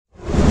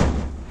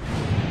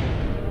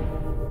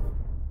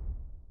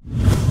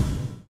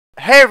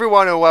Hey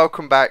everyone, and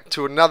welcome back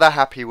to another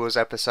Happy Wheels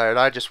episode.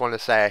 I just want to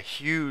say a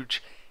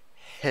huge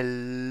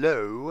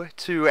hello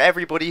to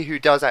everybody who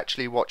does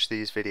actually watch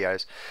these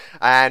videos,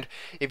 and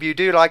if you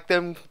do like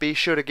them, be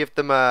sure to give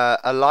them a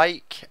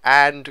like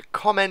and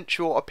comment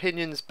your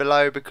opinions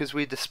below, because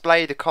we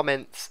display the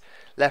comments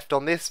left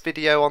on this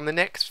video on the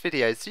next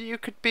video, so you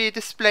could be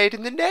displayed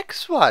in the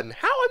next one.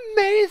 How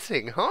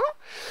amazing, huh?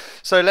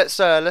 So let's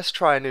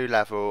try a new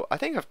level. I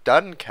think I've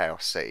done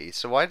Chaos City,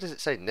 so why does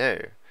it say new?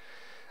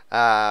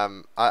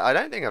 I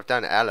don't think I've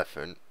done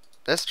elephant.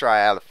 Let's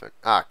try elephant.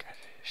 Okay.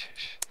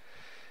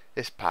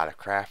 This pile of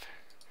crap.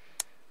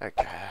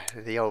 Okay,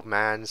 the old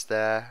man's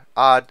there.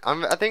 I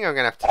think I'm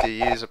gonna have to do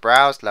user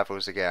browse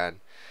levels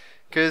again,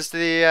 because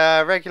the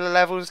regular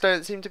levels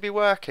don't seem to be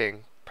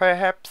working.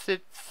 Perhaps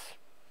it's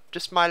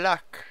just my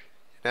luck.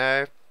 You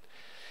know,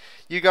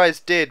 you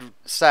guys did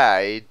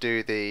say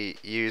do the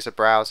user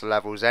browser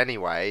levels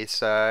anyway,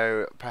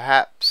 so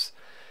perhaps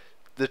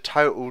the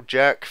total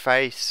jerk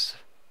face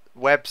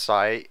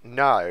website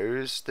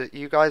knows that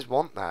you guys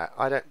want that.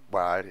 I don't.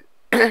 Well,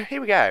 here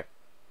we go.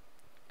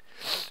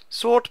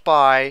 Sort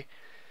by.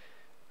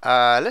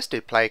 Let's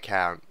do play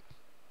count.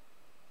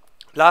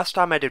 Last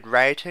time I did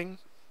rating,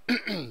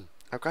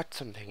 I've got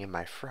something in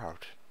my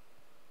throat.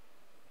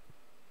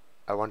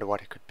 I wonder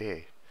what it could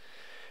be.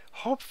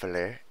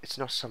 Hopefully, it's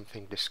not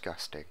something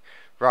disgusting.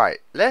 Right,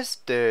 let's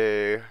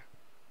do.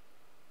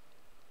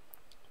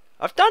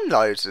 I've done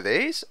loads of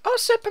these. Oh,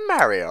 Super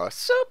Mario.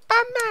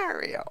 Super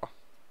Mario.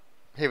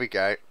 Here we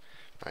go.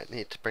 Right,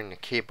 need to bring the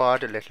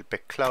keyboard a little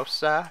bit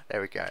closer.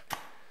 There we go.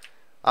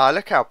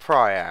 Look how pro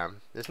I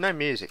am. There's no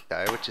music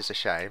though, which is a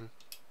shame.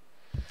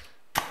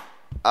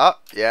 Oh,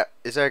 yeah.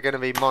 Is there going to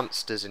be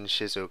monsters and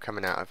shizzle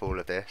coming out of all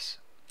of this?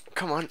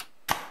 Come on.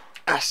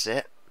 That's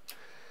it.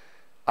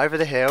 Over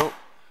the hill.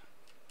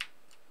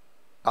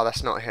 Oh,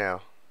 that's not a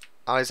hill.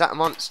 Oh, is that a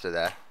monster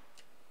there?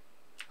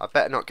 I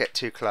better not get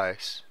too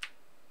close.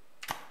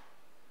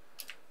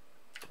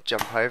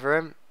 Jump over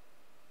him.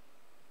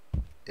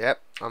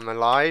 Yep, I'm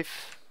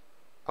alive.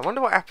 I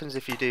wonder what happens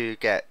if you do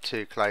get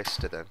too close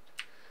to them.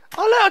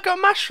 Oh look, I got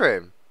a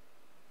mushroom.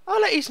 Oh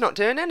look, he's not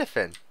doing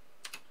anything.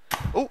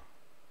 Oh,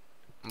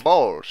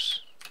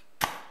 balls.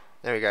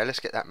 There we go, let's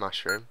get that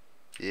mushroom.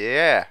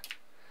 Yeah.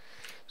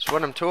 That's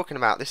what I'm talking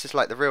about. This is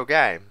like the real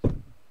game.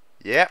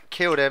 Yep,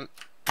 killed him.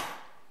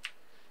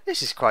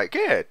 This is quite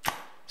good.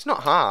 It's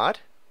not hard.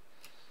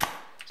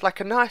 It's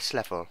like a nice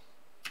level.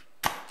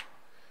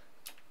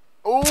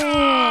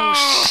 Oh,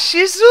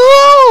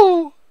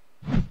 shizzle!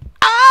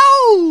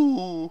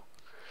 Ow!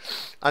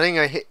 I think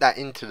I hit that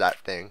into that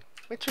thing,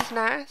 which was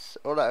nice.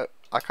 Although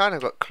I kind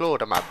of got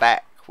clawed on my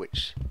back,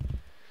 which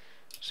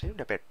seemed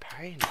a bit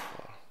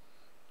painful.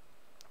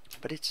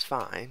 But it's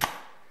fine.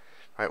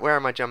 Right, where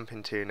am I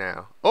jumping to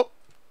now? Oh,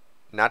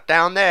 not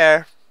down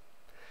there.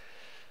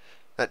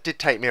 That did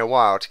take me a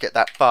while to get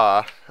that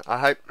far. I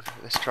hope.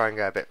 Let's try and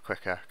go a bit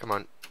quicker. Come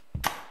on.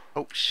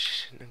 Oh,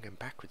 I'm going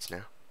backwards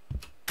now.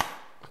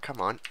 Come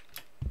on.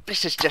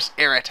 This is just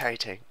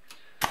irritating.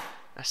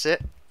 That's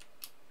it.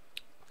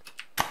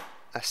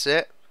 That's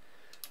it.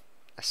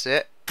 That's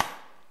it.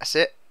 That's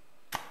it.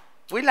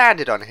 We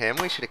landed on him.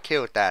 We should have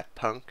killed that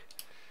punk.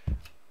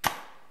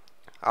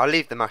 I'll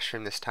leave the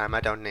mushroom this time.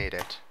 I don't need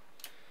it.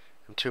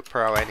 I'm too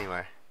pro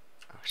anyway.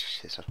 Oh,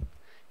 shizzle.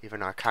 Even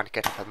though I can't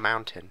get up a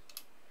mountain.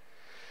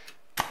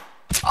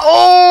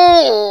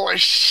 Oh,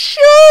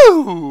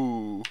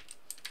 shoo!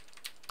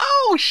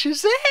 Oh,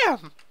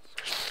 Shazam!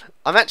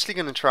 I'm actually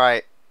going to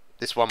try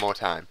this one more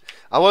time.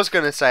 I was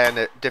going to say on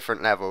a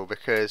different level,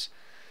 because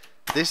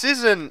this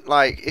isn't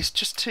like, it's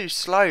just too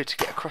slow to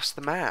get across the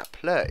map.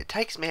 Look, it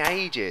takes me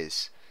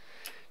ages.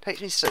 It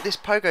takes me so, this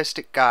pogo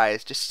stick guy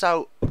is just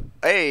so,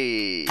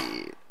 hey.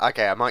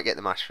 Okay, I might get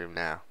the mushroom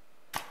now.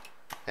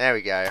 There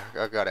we go,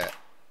 I got it.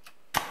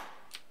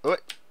 Oh,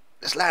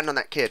 let's land on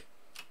that kid.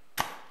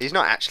 He's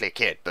not actually a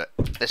kid, but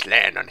let's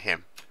land on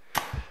him.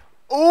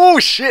 Oh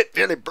shit,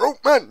 nearly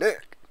broke my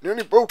neck.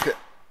 Nearly broke it.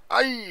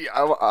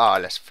 Oh,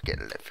 let's forget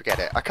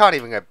it. I can't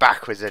even go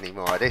backwards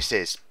anymore. This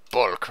is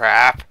bull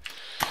crap.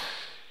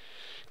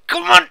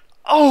 Come on.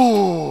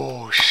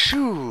 Oh,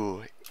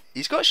 shoo.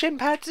 He's got shin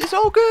pads. It's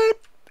all good.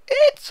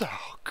 It's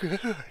all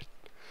good.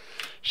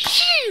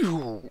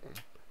 Shoo.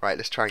 Right,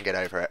 let's try and get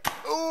over it.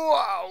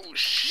 Oh,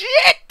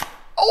 shit.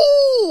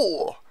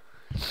 Oh.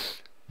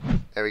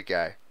 There we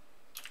go.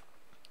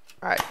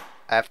 Right,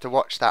 I have to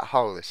watch that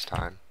hole this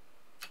time.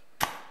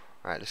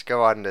 Right, let's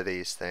go under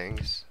these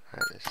things.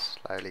 Right, let's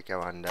slowly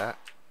go under.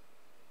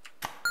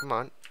 Come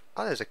on.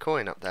 Oh, there's a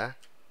coin up there.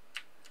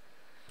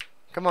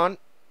 Come on.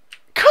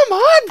 Come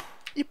on!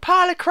 You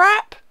pile of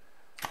crap!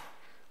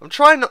 I'm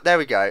trying not... There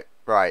we go.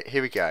 Right,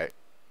 here we go.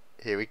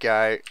 Here we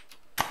go.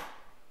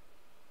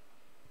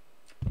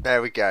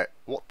 There we go.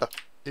 What the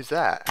is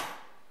that?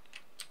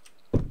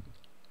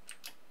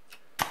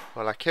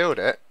 Well, I killed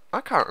it.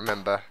 I can't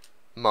remember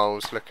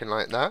moles looking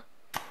like that.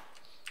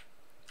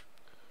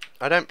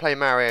 I don't play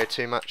Mario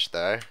too much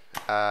though.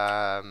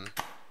 Come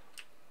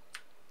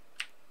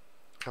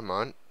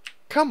on.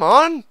 Come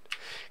on!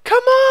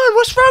 Come on!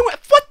 What's wrong with...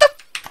 What the...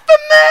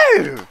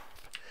 Move!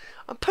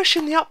 I'm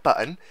pushing the up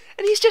button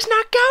and he's just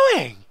not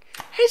going.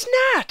 He's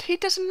not. He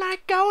doesn't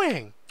like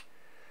going.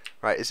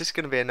 Right, is this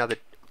going to be another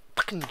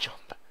fucking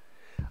jump?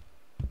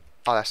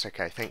 Oh, that's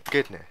okay. Thank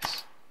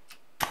goodness.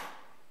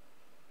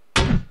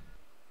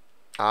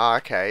 Ah,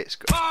 okay. It's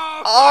good.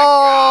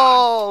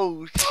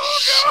 Oh,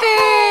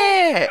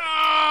 shit!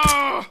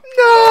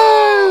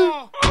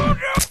 No!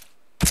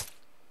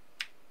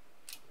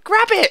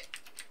 Grab it!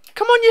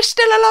 Come on, you're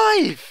still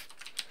alive!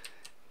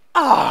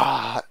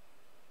 Ah,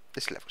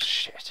 this level's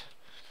shit.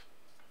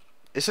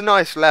 It's a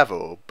nice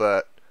level,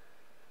 but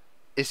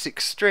it's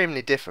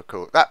extremely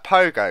difficult. That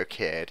Pogo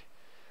kid,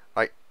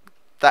 like,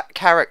 that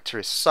character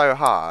is so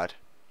hard.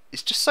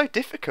 It's just so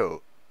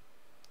difficult.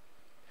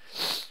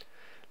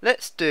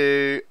 Let's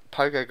do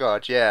Pogo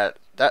God. Yeah,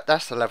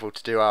 that's the level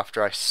to do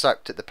after I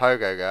sucked at the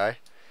Pogo guy.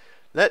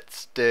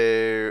 Let's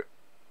do...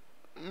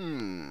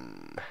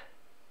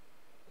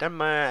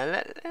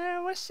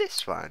 what's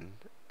this one?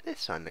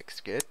 This one looks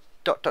good. ...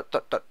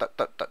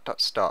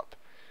 Stop.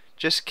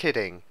 Just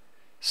kidding.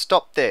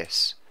 Stop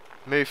this.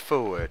 Move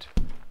forward.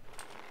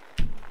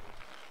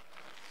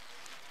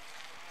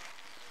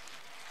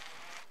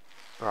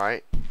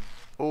 Right.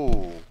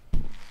 Ooh.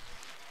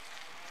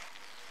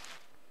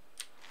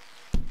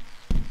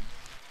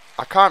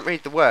 I can't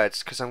read the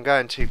words because I'm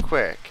going too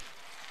quick.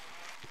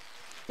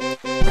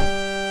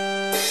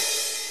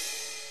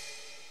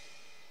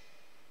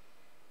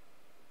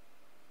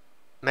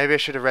 Maybe I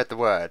should have read the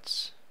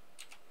words.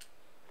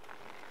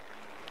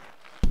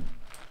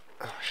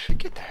 Oh shit,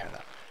 get the hell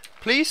up.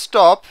 Please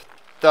stop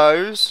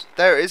those.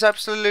 There is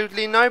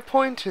absolutely no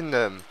point in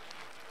them.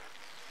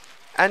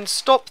 And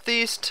stop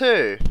these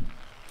too.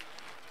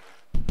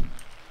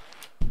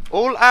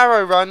 All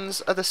arrow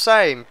runs are the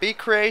same. Be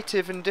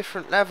creative in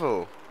different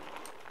level.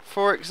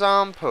 For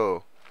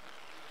example.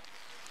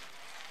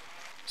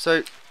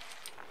 So,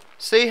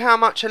 see how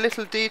much a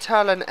little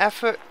detail and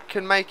effort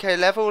can make a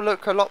level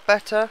look a lot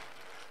better?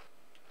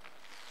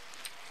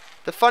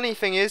 The funny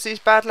thing is, these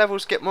bad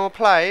levels get more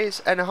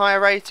plays and higher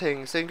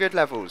ratings than good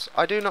levels.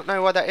 I do not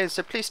know why that is,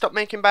 so please stop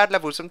making bad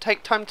levels and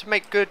take time to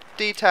make good,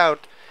 detailed,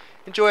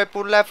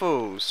 enjoyable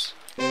levels.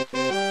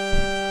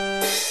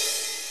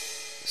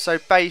 So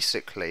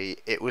basically,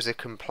 it was a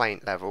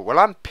complaint level. Well,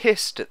 I'm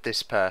pissed at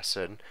this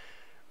person.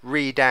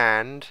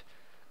 Redand.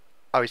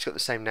 Oh, he's got the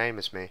same name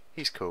as me.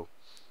 He's cool.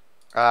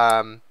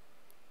 But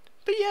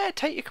yeah,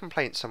 take your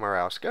complaint somewhere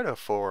else. Go to a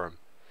forum.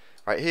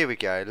 Right, here we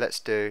go. Let's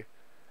do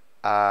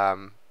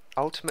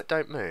Ultimate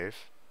Don't Move.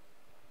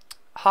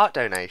 Heart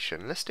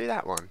Donation. Let's do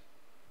that one.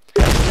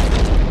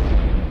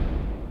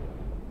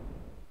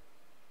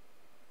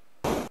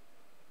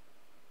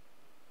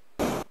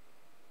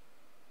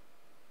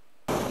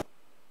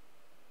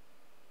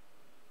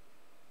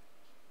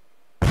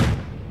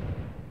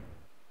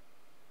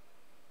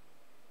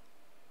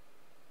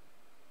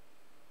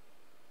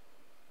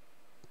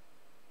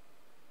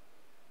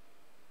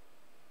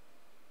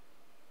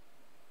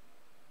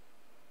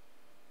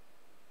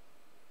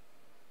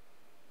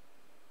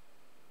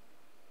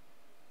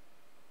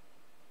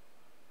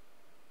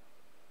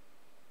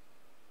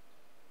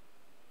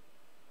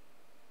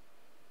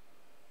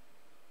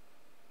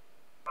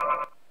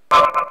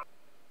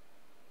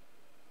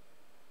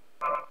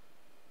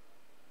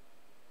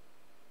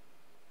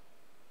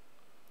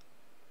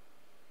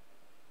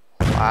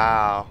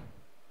 Wow.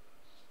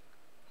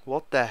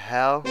 What the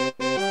hell?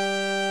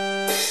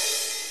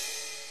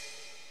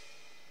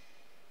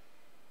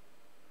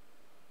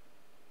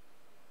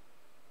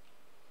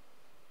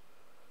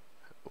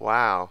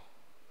 Wow.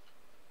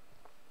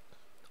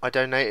 I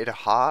donated a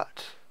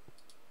heart.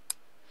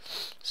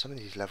 Some of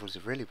these levels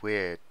are really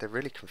weird. They're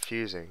really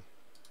confusing.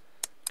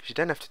 Because you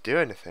don't have to do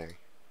anything.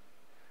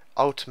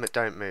 Ultimate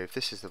Don't Move.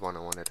 This is the one I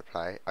wanted to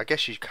play. I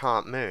guess you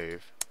can't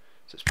move.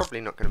 So it's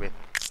probably not going to be...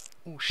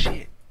 Oh,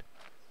 shit.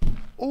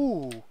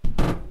 Oh.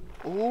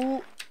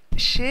 Oh.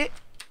 Shit.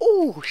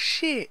 Oh,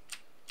 shit.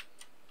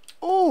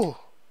 Oh.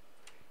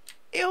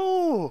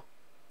 Ew.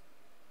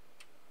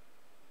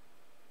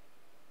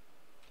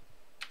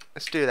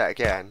 Let's do that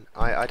again.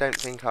 I don't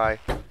think I...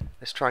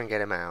 Let's try and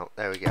get him out.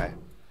 There we go.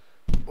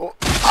 Oh,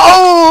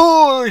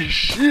 oh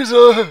she's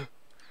a...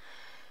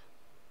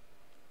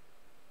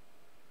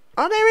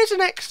 Oh, there is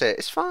an exit.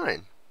 It's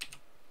fine.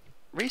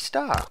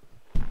 Restart.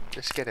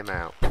 Let's get him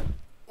out.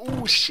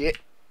 Oh, shit.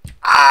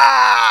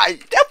 Ah!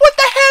 What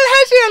the hell?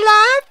 Has he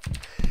alive?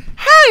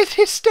 How is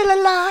he still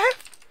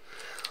alive?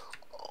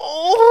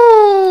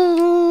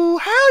 Oh!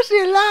 How's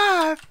he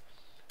alive?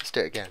 Let's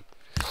do it again.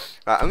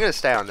 Right, I'm going to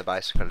stay on the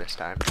bicycle this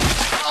time.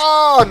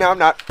 Oh, no, I'm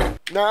not.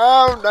 No,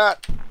 I'm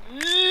not.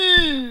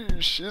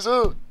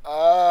 Shizzle.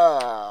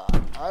 Oh,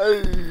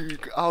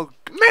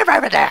 move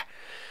over there.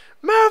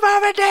 Move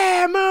over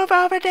there. Move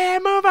over there.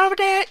 Move over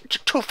there.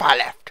 Too far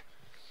left.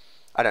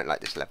 I don't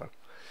like this level.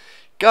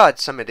 God,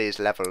 some of these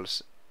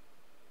levels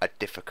are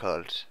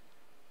difficult.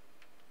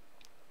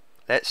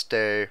 Let's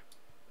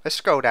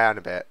scroll down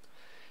a bit.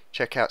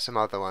 Check out some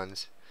other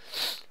ones.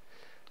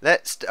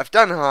 I've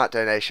done a heart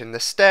donation. The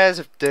Stairs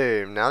of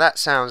Doom. Now that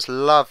sounds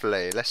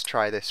lovely. Let's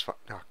try this one.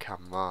 Oh,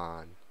 come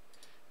on.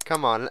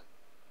 Come on.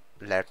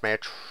 Let me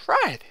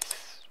try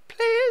this.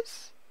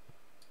 Please.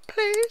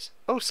 Please.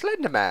 Oh,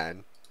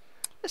 Slenderman.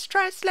 Let's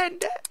try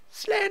Slender.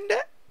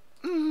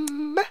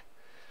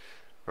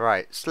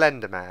 Right,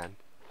 Slenderman.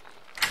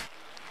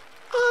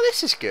 Oh,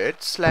 this is good.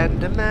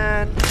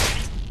 Slenderman.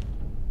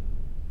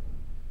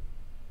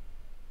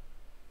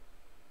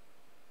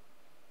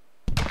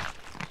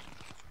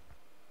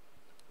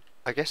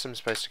 I guess I'm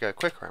supposed to go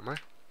quicker, am I?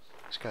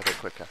 Let's go a bit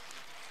quicker.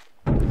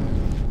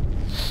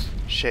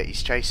 Shit,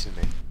 he's chasing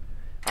me.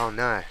 Oh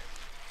no.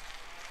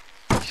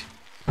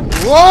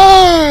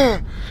 Whoa!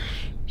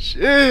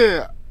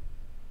 Shit!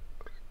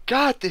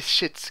 God, this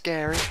shit's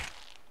scary.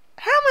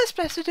 How am I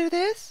supposed to do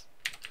this?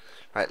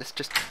 Right, let's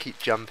just keep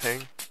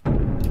jumping.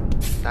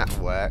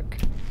 That'll work.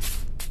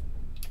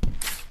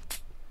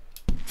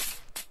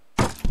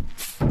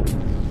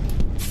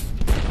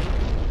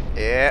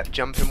 Yep,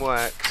 jumping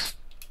works.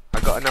 I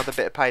got another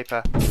bit of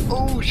paper.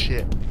 Oh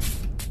shit.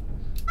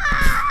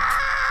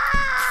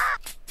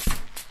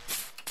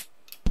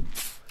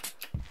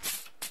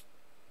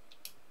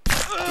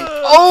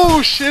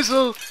 Oh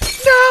shizzle!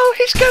 No,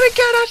 he's gonna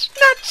get us!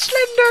 Not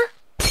Slender!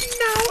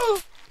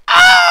 No!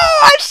 Oh,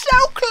 I'm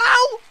so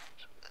close!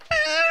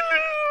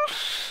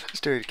 Let's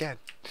do it again.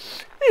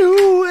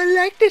 Ooh, I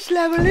like this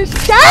level. It's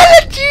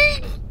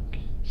challenging!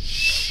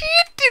 Shit,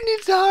 and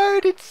it's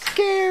hard, it's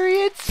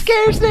scary, it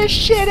scares the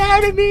shit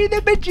out of me,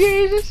 the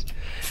bejesus.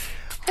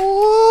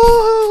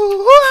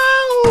 Oh,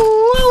 wow,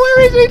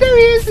 where is he? There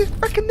he is, he's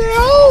freaking there.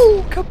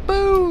 Oh,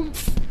 kaboom!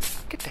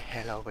 Get the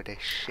hell over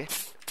this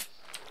shit.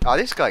 Oh,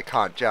 this guy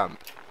can't jump.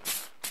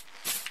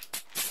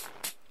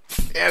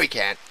 Yeah, we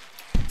can.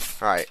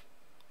 Right.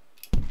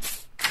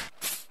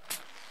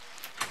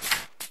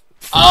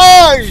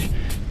 Oh!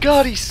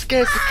 God, he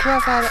scares the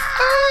crap out of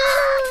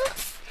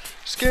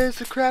scares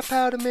the crap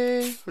out of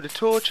me. Well, the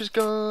torch is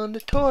gone.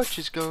 The torch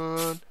is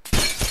gone.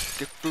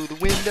 Get through the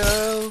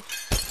window.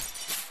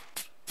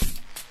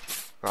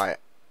 Right.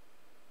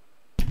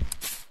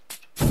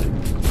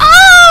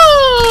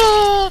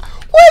 Ah!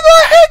 Where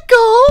the heck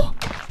go?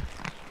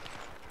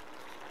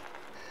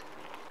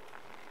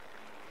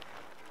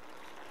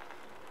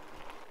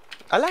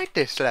 I like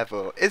this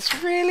level.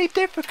 It's really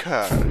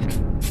difficult.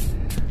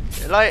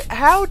 Like,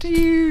 how do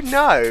you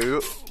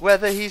know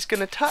whether he's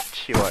gonna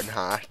touch you or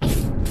not?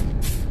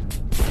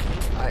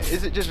 Like,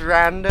 is it just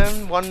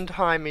random? One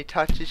time he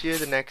touches you,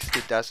 the next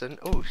he doesn't.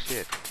 Oh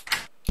shit!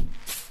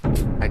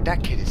 Like,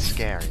 that kid is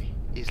scary.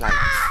 He's like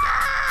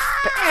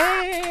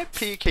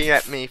peeking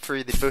at me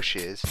through the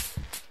bushes.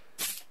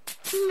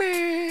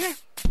 Meh.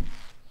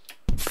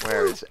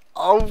 Where is it?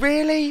 Oh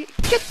really?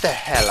 Get the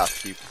hell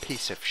up, you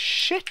piece of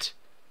shit!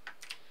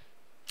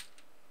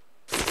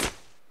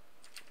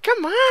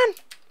 Come on!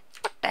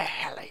 What the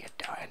hell are you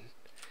doing?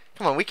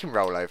 Come on, we can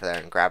roll over there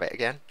and grab it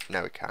again.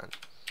 No, we can't.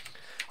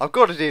 I've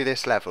got to do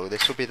this level.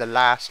 This will be the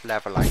last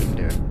level I can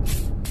do.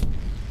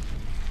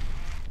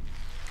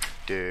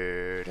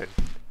 Dude.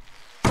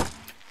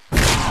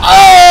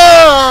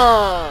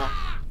 Oh!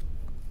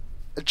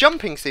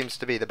 Jumping seems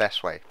to be the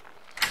best way.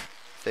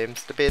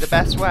 Seems to be the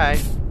best way.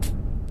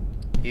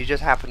 You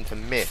just happen to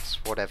miss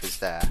whatever's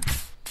there.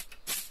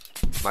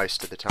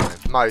 Most of the time.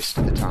 Most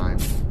of the time.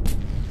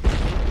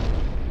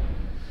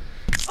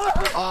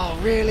 Oh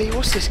really?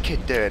 What's this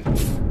kid doing?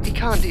 He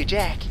can't do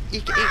jack. He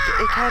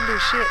can't do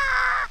shit.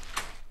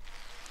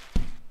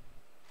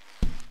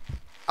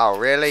 Oh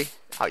really?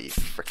 Oh you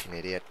freaking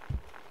idiot.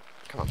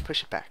 Come on,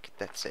 push it back.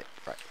 That's it.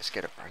 Right, let's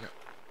get it right up.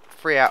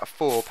 3 out of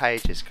 4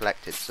 pages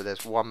collected, so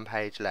there's 1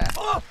 page left.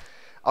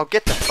 Oh,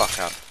 get the fuck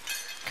up.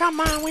 Come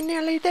on, we're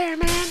nearly there,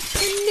 man.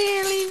 We're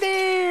nearly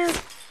there.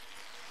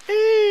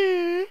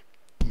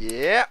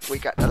 Yeah, we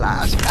got the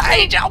last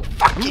page. Oh,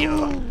 fuck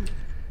you.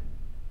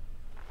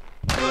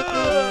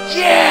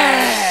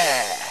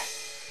 Yeah!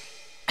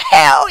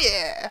 Hell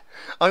yeah!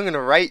 I'm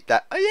gonna rate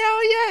that. Oh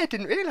yeah, I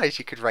didn't realise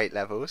you could rate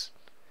levels.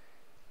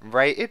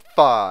 Rated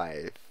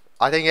 5.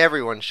 I think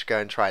everyone should go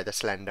and try the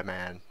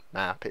Slenderman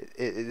map.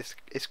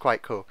 It's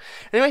quite cool.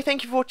 Anyway,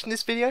 thank you for watching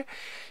this video.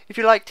 If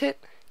you liked it,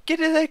 give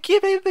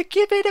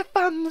it a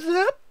thumbs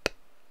up.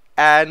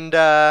 And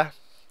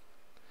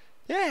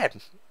yeah,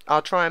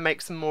 I'll try and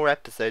make some more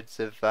episodes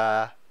of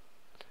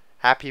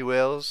Happy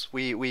Wheels.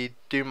 We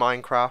do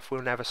Minecraft.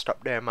 We'll never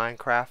stop doing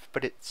Minecraft,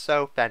 but it's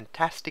so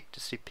fantastic to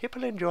see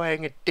people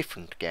enjoying a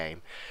different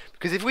game.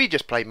 Because if we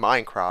just played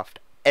Minecraft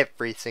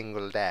every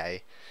single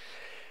day,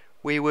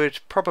 we would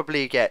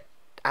probably get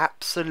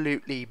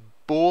absolutely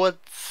bored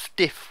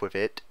stiff with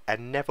it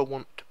and never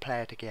want to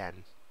play it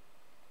again.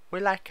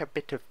 We like a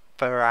bit of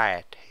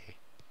variety.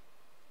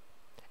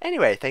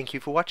 Anyway, thank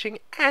you for watching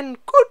and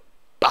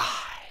goodbye.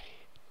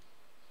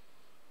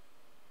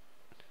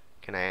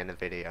 Can I end the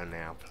video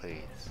now,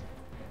 please?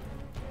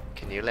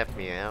 Can you let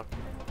me out?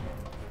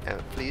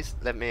 Please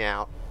let me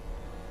out.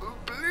 Oh,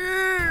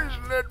 please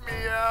let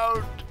me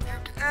out. You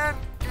can't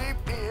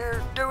keep me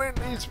here doing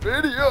these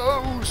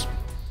videos.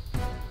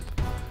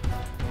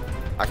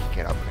 I can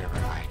get up whenever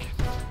I like.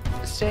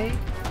 say,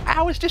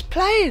 I was just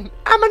playing.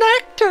 I'm an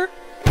actor.